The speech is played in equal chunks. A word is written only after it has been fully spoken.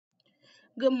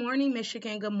Good morning,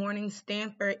 Michigan. Good morning,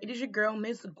 Stanford. It is your girl,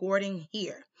 Miss Gordon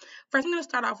here. First, I'm going to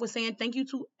start off with saying thank you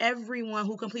to everyone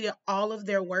who completed all of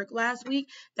their work last week.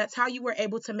 That's how you were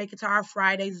able to make it to our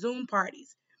Friday Zoom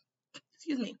parties.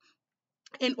 Excuse me.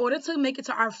 In order to make it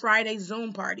to our Friday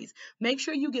Zoom parties, make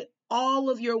sure you get all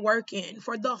of your work in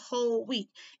for the whole week.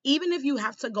 Even if you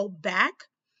have to go back,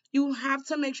 you have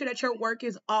to make sure that your work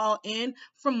is all in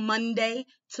from Monday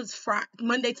to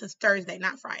Thursday,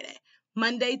 not Friday.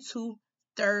 Monday to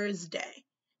Thursday.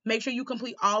 Make sure you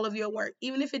complete all of your work,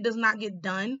 even if it does not get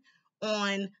done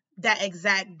on that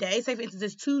exact day. Say, for instance,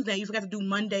 it's Tuesday, you forgot to do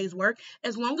Monday's work.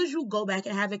 As long as you go back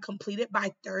and have it completed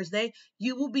by Thursday,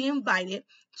 you will be invited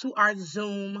to our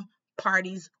Zoom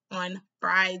parties on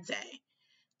Friday.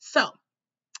 So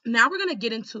now we're going to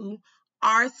get into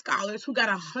our scholars who got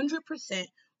 100%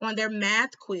 on their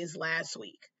math quiz last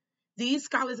week. These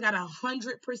scholars got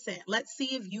 100%. Let's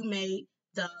see if you made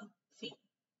the team.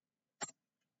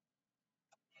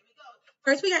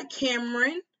 First, we got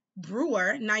Cameron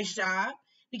Brewer. Nice job.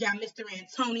 We got Mr.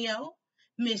 Antonio,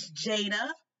 Miss Jada,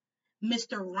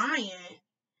 Mr. Ryan,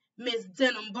 Miss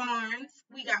Denham Barnes.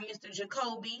 We got Mr.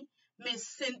 Jacoby, Miss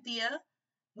Cynthia.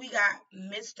 We got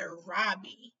Mr.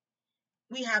 Robbie.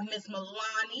 We have Miss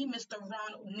Milani, Mr.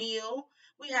 Ronald Neal.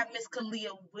 We have Miss Kalia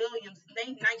Williams.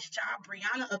 Nice job,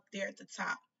 Brianna, up there at the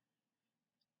top.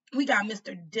 We got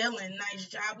Mr. Dillon. Nice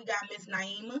job. We got Miss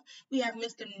Naima. We have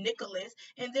Mr. Nicholas.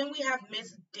 And then we have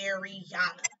Miss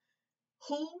Dariana,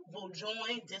 who will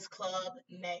join this club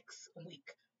next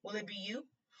week. Will it be you?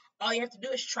 All you have to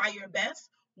do is try your best,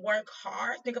 work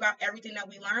hard, think about everything that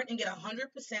we learned, and get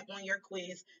 100% on your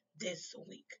quiz this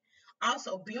week.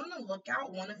 Also, be on the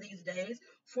lookout one of these days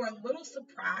for a little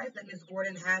surprise that Ms.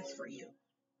 Gordon has for you.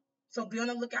 So be on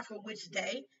the lookout for which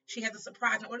day she has a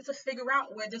surprise. In order to figure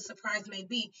out where this surprise may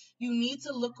be, you need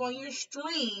to look on your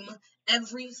stream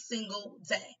every single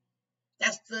day.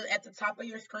 That's at the top of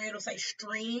your screen. It'll say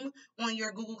stream on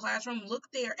your Google Classroom. Look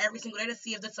there every single day to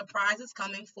see if the surprise is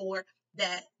coming for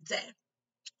that day.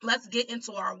 Let's get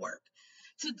into our work.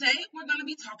 Today, we're going to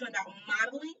be talking about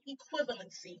modeling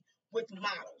equivalency with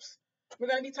models. We're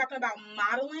going to be talking about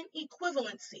modeling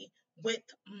equivalency with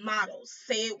models.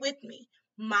 Say it with me.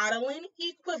 Modeling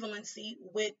equivalency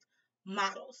with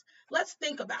models. Let's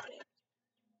think about it.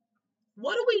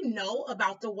 What do we know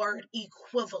about the word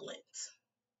equivalent?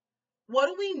 What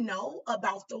do we know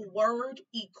about the word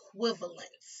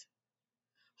equivalence?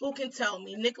 Who can tell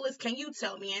me? Nicholas, can you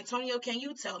tell me? Antonio, can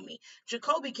you tell me?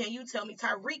 Jacoby, can you tell me?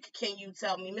 Tyreek, can you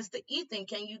tell me? Mr. Ethan,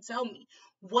 can you tell me?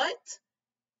 What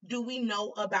do we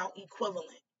know about equivalent?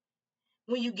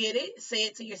 When you get it, say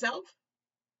it to yourself.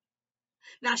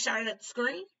 Now shout it at the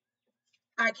screen.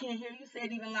 I can't hear you. Say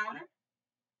it even louder.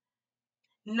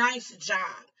 Nice job.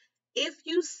 If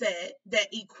you said that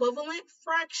equivalent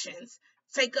fractions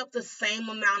take up the same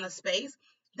amount of space,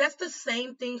 that's the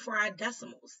same thing for our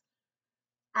decimals.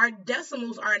 Our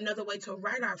decimals are another way to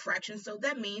write our fractions, so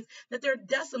that means that their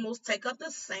decimals take up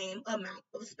the same amount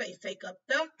of space. Take up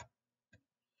the.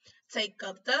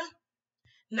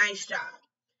 Nice job.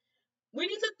 We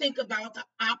need to think about the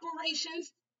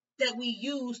operations that we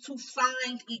use to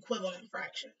find equivalent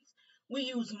fractions. We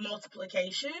use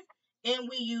multiplication and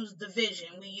we use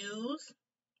division. We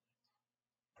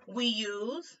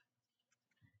use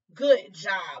good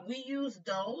job. We use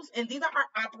those, and these are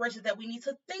our operations that we need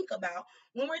to think about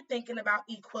when we're thinking about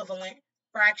equivalent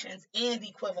fractions and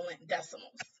equivalent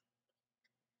decimals.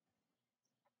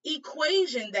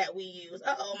 Equation that we use,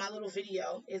 my little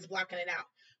video is blocking it out.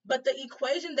 But the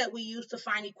equation that we use to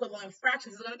find equivalent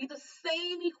fractions is going to be the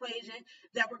same equation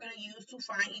that we're going to use to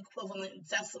find equivalent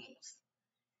decimals.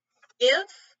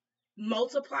 If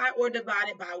multiplied or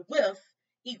divided by with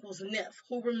equals NIF.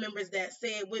 Who remembers that?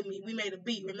 Say it with me. We made a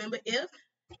B. Remember if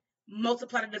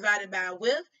multiplied or divided by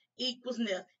with equals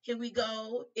NIF. Here we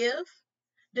go. If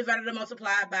divided or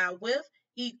multiplied by with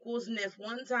equals NIF.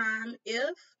 One time.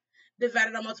 If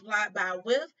divided or multiplied by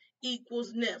with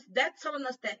equals NIF. That's telling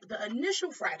us that the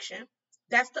initial fraction,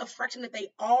 that's the fraction that they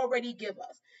already give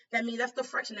us. That means that's the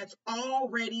fraction that's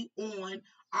already on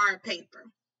our paper.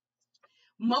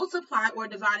 Multiply or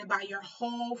divided by your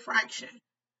whole fraction.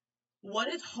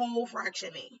 What does whole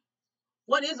fraction mean?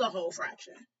 What is a whole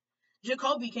fraction?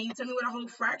 Jacoby, can you tell me what a whole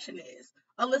fraction is?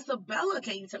 Alyssa Bella,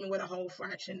 can you tell me what a whole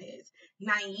fraction is?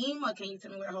 Naima, can you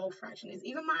tell me what a whole fraction is?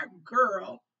 Even my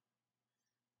girl,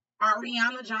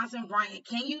 Ariana Johnson Bryant,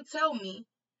 can you tell me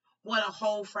what a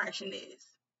whole fraction is?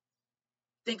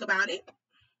 Think about it.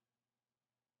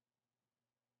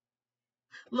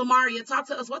 Lamaria, talk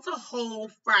to us. What's a whole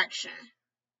fraction?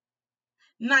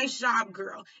 Nice job,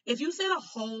 girl. If you said a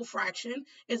whole fraction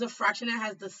is a fraction that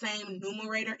has the same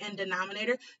numerator and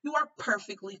denominator, you are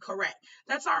perfectly correct.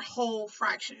 That's our whole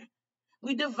fraction.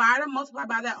 We divide or multiply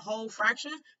by that whole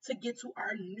fraction to get to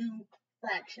our new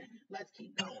fraction. Let's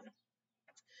keep going.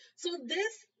 So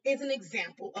this is an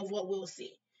example of what we'll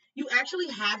see. You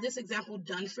actually have this example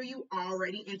done for you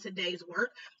already in today's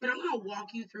work, but I'm going to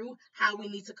walk you through how we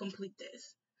need to complete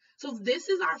this. So this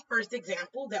is our first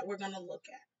example that we're going to look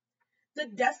at. The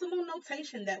decimal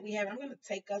notation that we have, I'm going to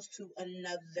take us to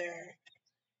another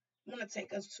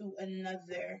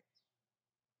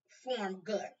form.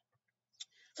 Good.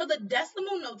 So the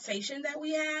decimal notation that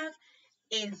we have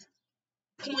is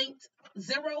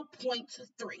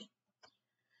 0.3.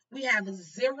 We have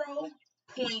 0.3.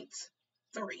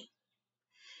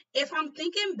 If I'm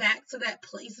thinking back to that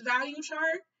place value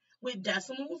chart with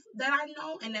decimals that I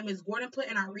know and that Ms. Gordon put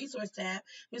in our resource tab,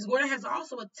 Ms. Gordon has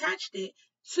also attached it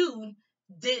to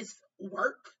this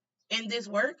work. In this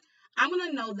work, I'm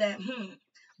going to know that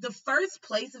the first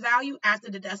place value after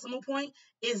the decimal point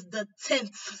is the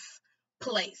 10th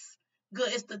place.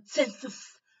 Good, it's the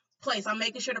 10th place. I'm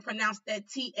making sure to pronounce that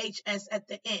THS at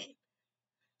the end.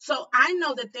 So I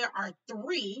know that there are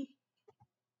 3.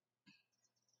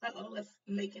 Let's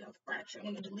make it a fraction.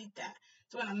 I'm going to delete that.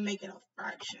 So I'm going to make it a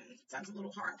fraction. Sounds a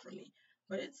little hard for me,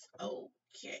 but it's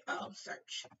okay.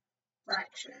 Search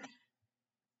fraction.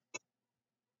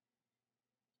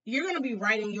 You're going to be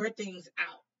writing your things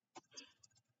out.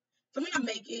 So I'm going to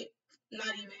make it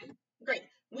not even great.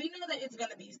 We know that it's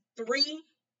going to be 3/10.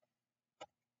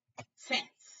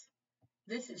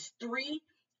 This is 3/10.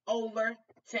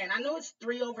 I know it's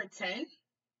 3/10.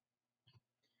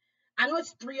 I know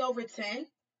it's 3/10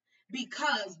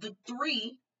 because the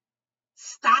 3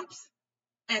 stops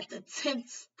at the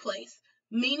 10th place,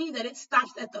 meaning that it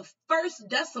stops at the first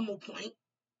decimal point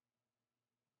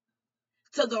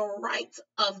to the right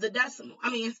of the decimal.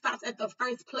 It stops at the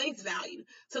first place value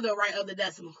to the right of the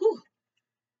decimal. Whew.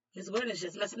 Ms. Gordon is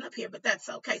just messing up here, but that's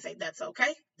okay. Say that's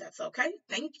okay. That's okay.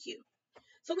 Thank you.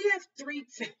 So we have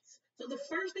 3/10. So the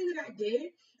first thing that I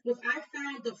did was I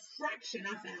found the fraction.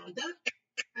 I found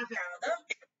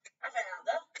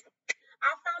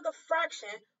the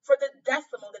fraction for the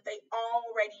decimal that they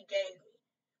already gave me.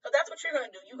 So that's what you're going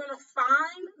to do. You're going to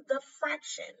find the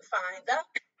fraction. Find the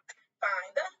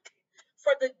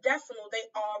for the decimal they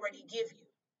already give you.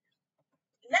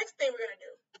 Next thing we're going to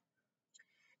do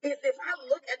is if I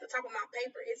look at the top of my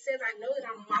paper, it says I know that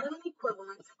I'm modeling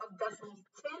equivalence of decimals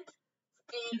tenths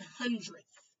and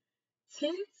hundredths.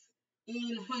 Tenths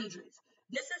and hundredths.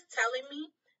 This is telling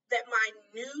me that my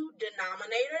new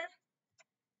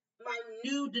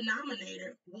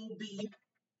denominator will be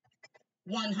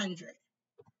 100.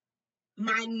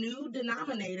 My new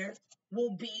denominator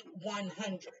will be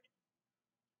 100.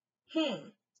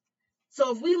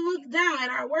 So if we look down at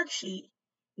our worksheet,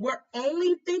 we're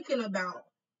only thinking about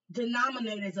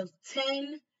denominators of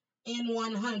 10 and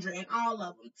 100, and all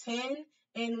of them, 10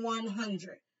 and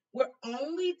 100. We're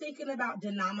only thinking about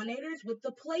denominators with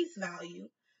the place value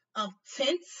of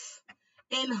tenths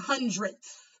and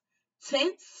hundredths.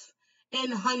 Tenths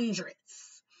and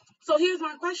hundredths. So here's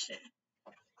my question.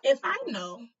 If I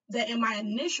know that in my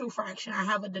initial fraction, I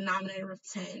have a denominator of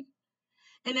 10,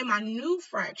 and in my new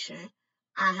fraction,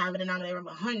 I have a denominator of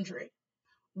 100,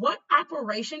 what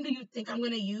operation do you think I'm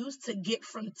going to use to get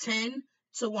from 10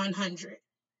 to 100?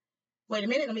 Wait a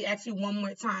minute, let me ask you one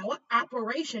more time. What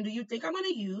operation do you think I'm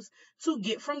going to use to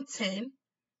get from 10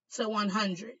 to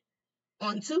 100?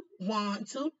 1, 2,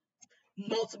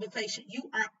 multiplication. You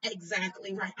are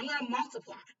exactly right. I'm going to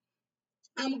multiply.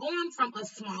 I'm going from a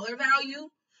smaller value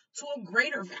to a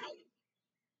greater value.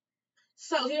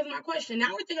 So here's my question.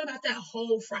 Now we're thinking about that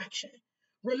whole fraction.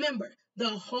 Remember, the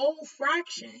whole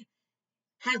fraction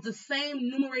has the same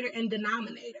numerator and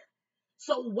denominator.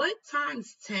 So what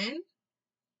times 10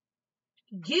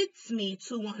 gets me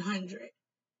to 100?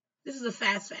 This is a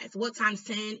fast. What times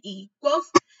 10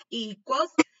 equals?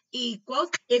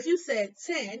 If you said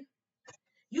 10,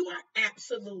 you are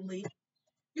absolutely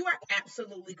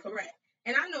correct.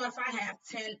 And I know if I have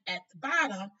 10 at the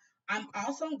bottom, I'm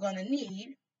also going to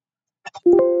need,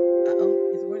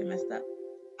 is the word messed up?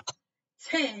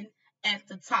 10 at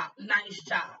the top. Nice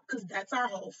job, because that's our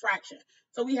whole fraction.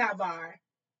 So we have our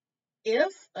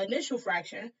if initial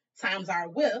fraction times our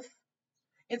with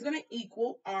is going to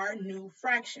equal our new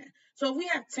fraction. So if we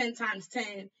have 10 times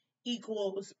 10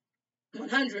 equals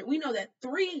 100, we know that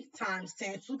 3 times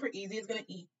 10, super easy, is going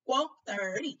to equal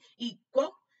 30.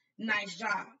 Nice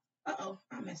job. I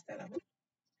messed that up.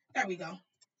 There we go.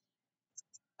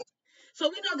 So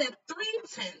we know that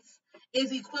 3/10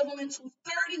 is equivalent to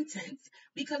 30 tenths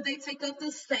because they take up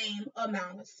the same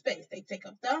amount of space. They take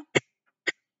up the.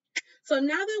 So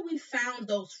now that we found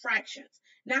those fractions,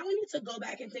 now we need to go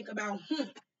back and think about,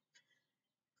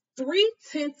 3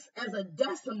 tenths as a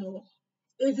decimal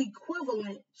is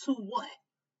equivalent to what?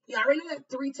 We already know that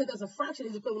 3 tenths as a fraction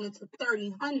is equivalent to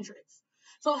 30 hundredths.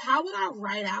 So how would I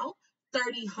write out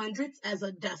 30 hundredths as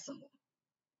a decimal?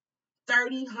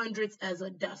 30 hundredths as a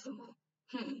decimal.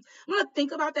 I'm going to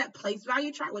think about that place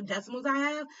value chart with decimals I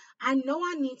have. I know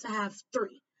I need to have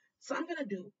 3. So I'm going to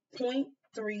do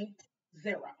 0.30.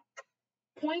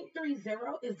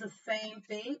 0.30 is the same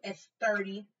thing as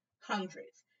 30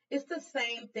 hundredths. It's the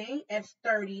same thing as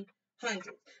 30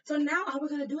 hundredths. So now all we're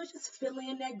going to do is just fill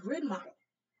in that grid model.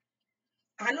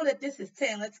 I know that this is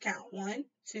 10. Let's count. 1,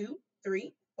 2,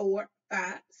 3, 4,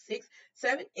 5, 6,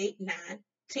 7, 8, 9,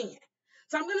 10.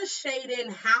 So I'm going to shade in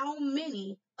how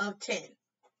many of 10.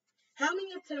 How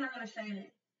many of 10 am I going to shade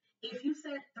in? If you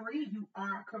said 3, you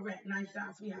are correct. Nice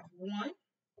job. So we have 1, 2,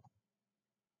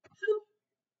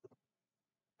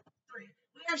 3.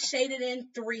 We have shaded in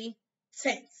 3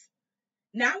 tenths.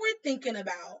 Now we're thinking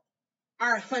about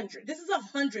our 100. This is a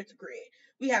hundredth grid.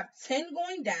 We have 10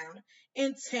 going down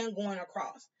and 10 going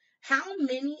across. How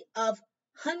many of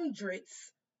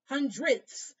hundredths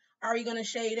are we going to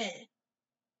shade in?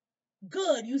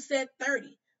 Good, you said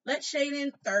 30. Let's shade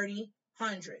in 30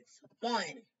 hundredths. 1,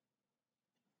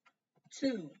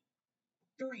 2,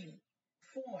 3,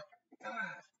 4, 5,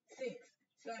 6,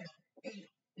 7, 8,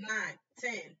 9,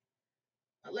 10,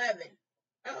 11.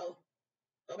 Uh-oh.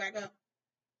 Go back up.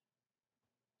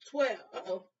 12.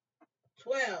 Uh-oh.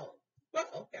 12.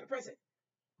 Uh-oh. Gotta press it.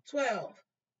 12,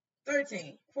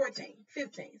 13, 14,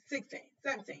 15, 16,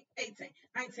 17, 18,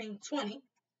 19, 20.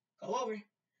 Go over.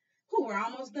 Whew, we're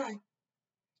almost done.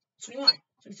 21,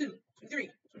 22,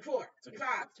 23, 24,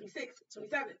 25, 26,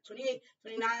 27, 28,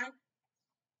 29,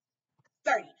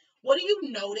 30. What do you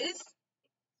notice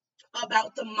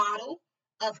about the model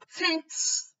of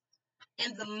tenths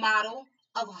and the model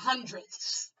of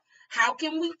hundredths? How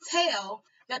can we tell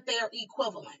that they are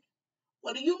equivalent?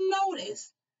 What do you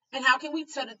notice, and how can we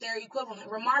tell that they're equivalent?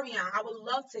 Romarion, I would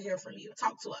love to hear from you.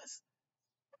 Talk to us.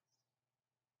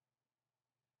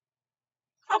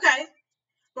 Okay.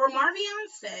 Romarion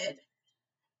said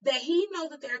that he knows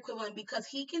that they're equivalent because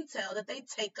he can tell that they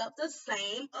take up the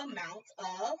same amount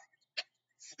of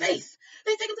space.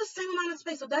 They take up the same amount of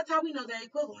space, so that's how we know they're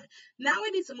equivalent. Now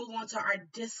we need to move on to our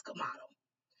disk model.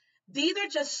 These are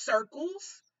just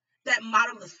circles that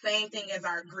model the same thing as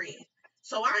our grid.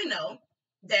 So I know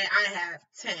that I have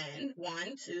 10,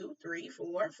 1, 2, 3,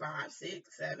 4, 5,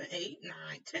 6, 7, 8, 9,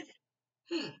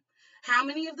 10. How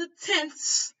many of the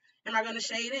tenths am I going to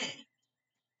shade in?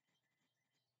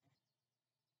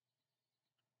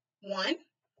 1,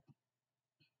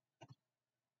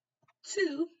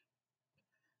 2.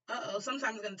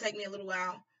 Sometimes it's going to take me a little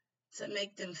while to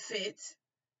make them fit,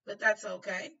 but that's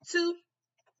okay. 2.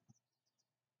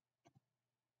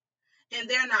 And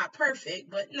they're not perfect,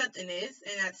 but nothing is,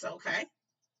 and that's okay.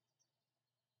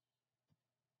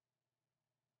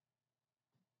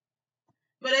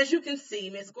 But as you can see,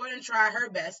 Miss Gordon tried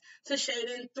her best to shade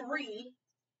in 3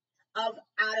 out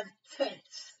of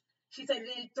tenths. She said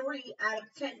in 3 out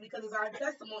of 10 because it's our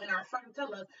decimal and our front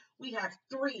tell us we have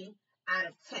 3 out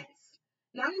of tenths.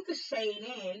 Now you can shade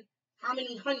in how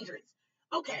many hundredths.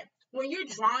 Okay, when you're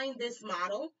drawing this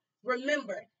model,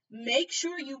 remember, make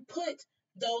sure you put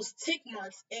those tick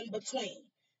marks in between.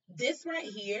 This right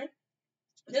here,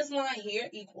 this line here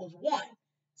equals 1.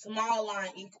 Small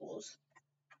line equals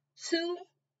 2,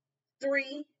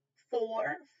 3,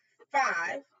 4,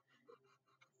 5.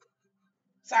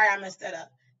 Sorry, I messed that up.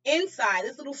 Inside,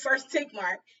 this little first tick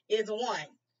mark is 1,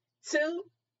 2,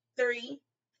 3,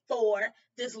 4.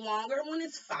 This longer one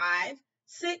is 5,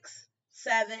 6,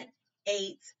 7,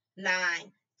 8,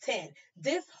 9, 10.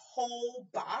 This whole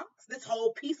box, this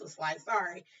whole piece of slice,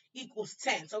 equals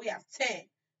 10. So we have 10,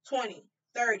 20,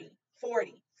 30,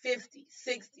 40, 50,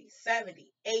 60,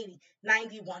 70, 80,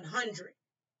 90, 100.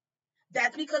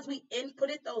 That's because we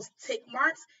inputted those tick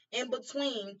marks in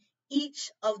between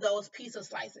each of those piece of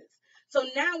slices. So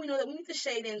now we know that we need to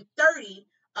shade in 30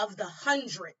 of the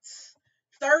hundredths.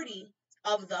 30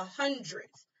 of the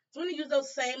hundredths. So I'm going to use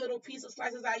those same little piece of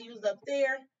slices I used up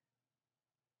there.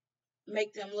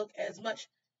 Make them look as much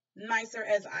nicer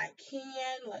as I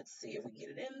can. Let's see if we can get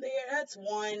it in there. That's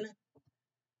 1.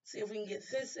 See if we can get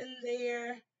this in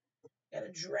there. Got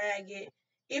to drag it.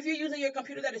 If you're using your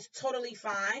computer, that is totally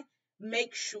fine.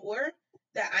 Make sure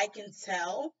that I can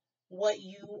tell what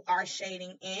you are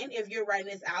shading in. If you're writing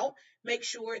this out, make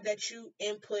sure that you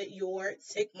input your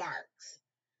tick marks.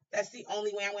 That's the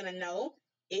only way I'm going to know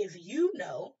if you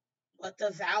know what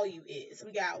the value is.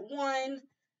 We got 1,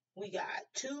 we got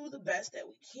 2, the best that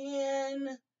we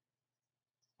can,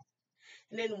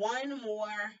 and then 1 more,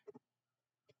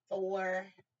 4,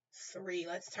 3.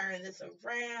 Let's turn this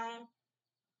around.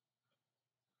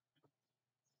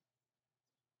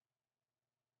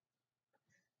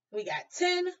 We got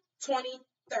 10, 20,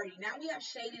 30. Now we have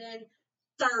shaded in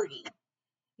 30.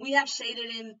 We have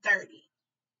shaded in 30.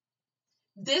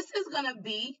 This is going to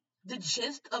be the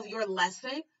gist of your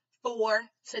lesson for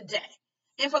today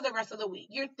and for the rest of the week.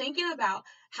 You're thinking about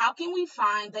how can we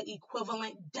find the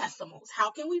equivalent decimals?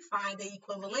 How can we find the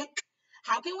equivalent?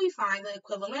 How can we find the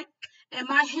equivalent? And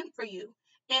my hint for you,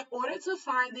 in order to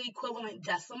find the equivalent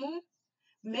decimal,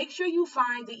 make sure you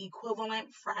find the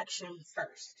equivalent fraction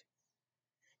first.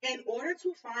 In order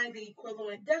to find the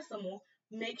equivalent decimal,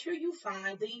 make sure you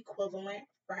find the equivalent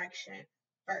fraction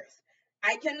first.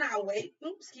 I cannot wait.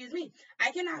 Excuse me.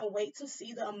 I cannot wait to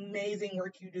see the amazing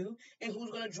work you do and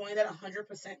who's going to join that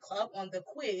 100% club on the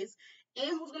quiz and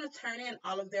who's going to turn in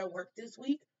all of their work this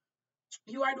week.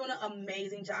 You are doing an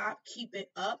amazing job. Keep it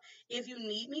up. If you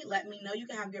need me, let me know. You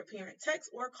can have your parent text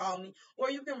or call me, or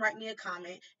you can write me a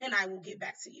comment and I will get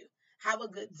back to you. Have a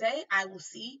good day. I will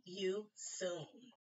see you soon.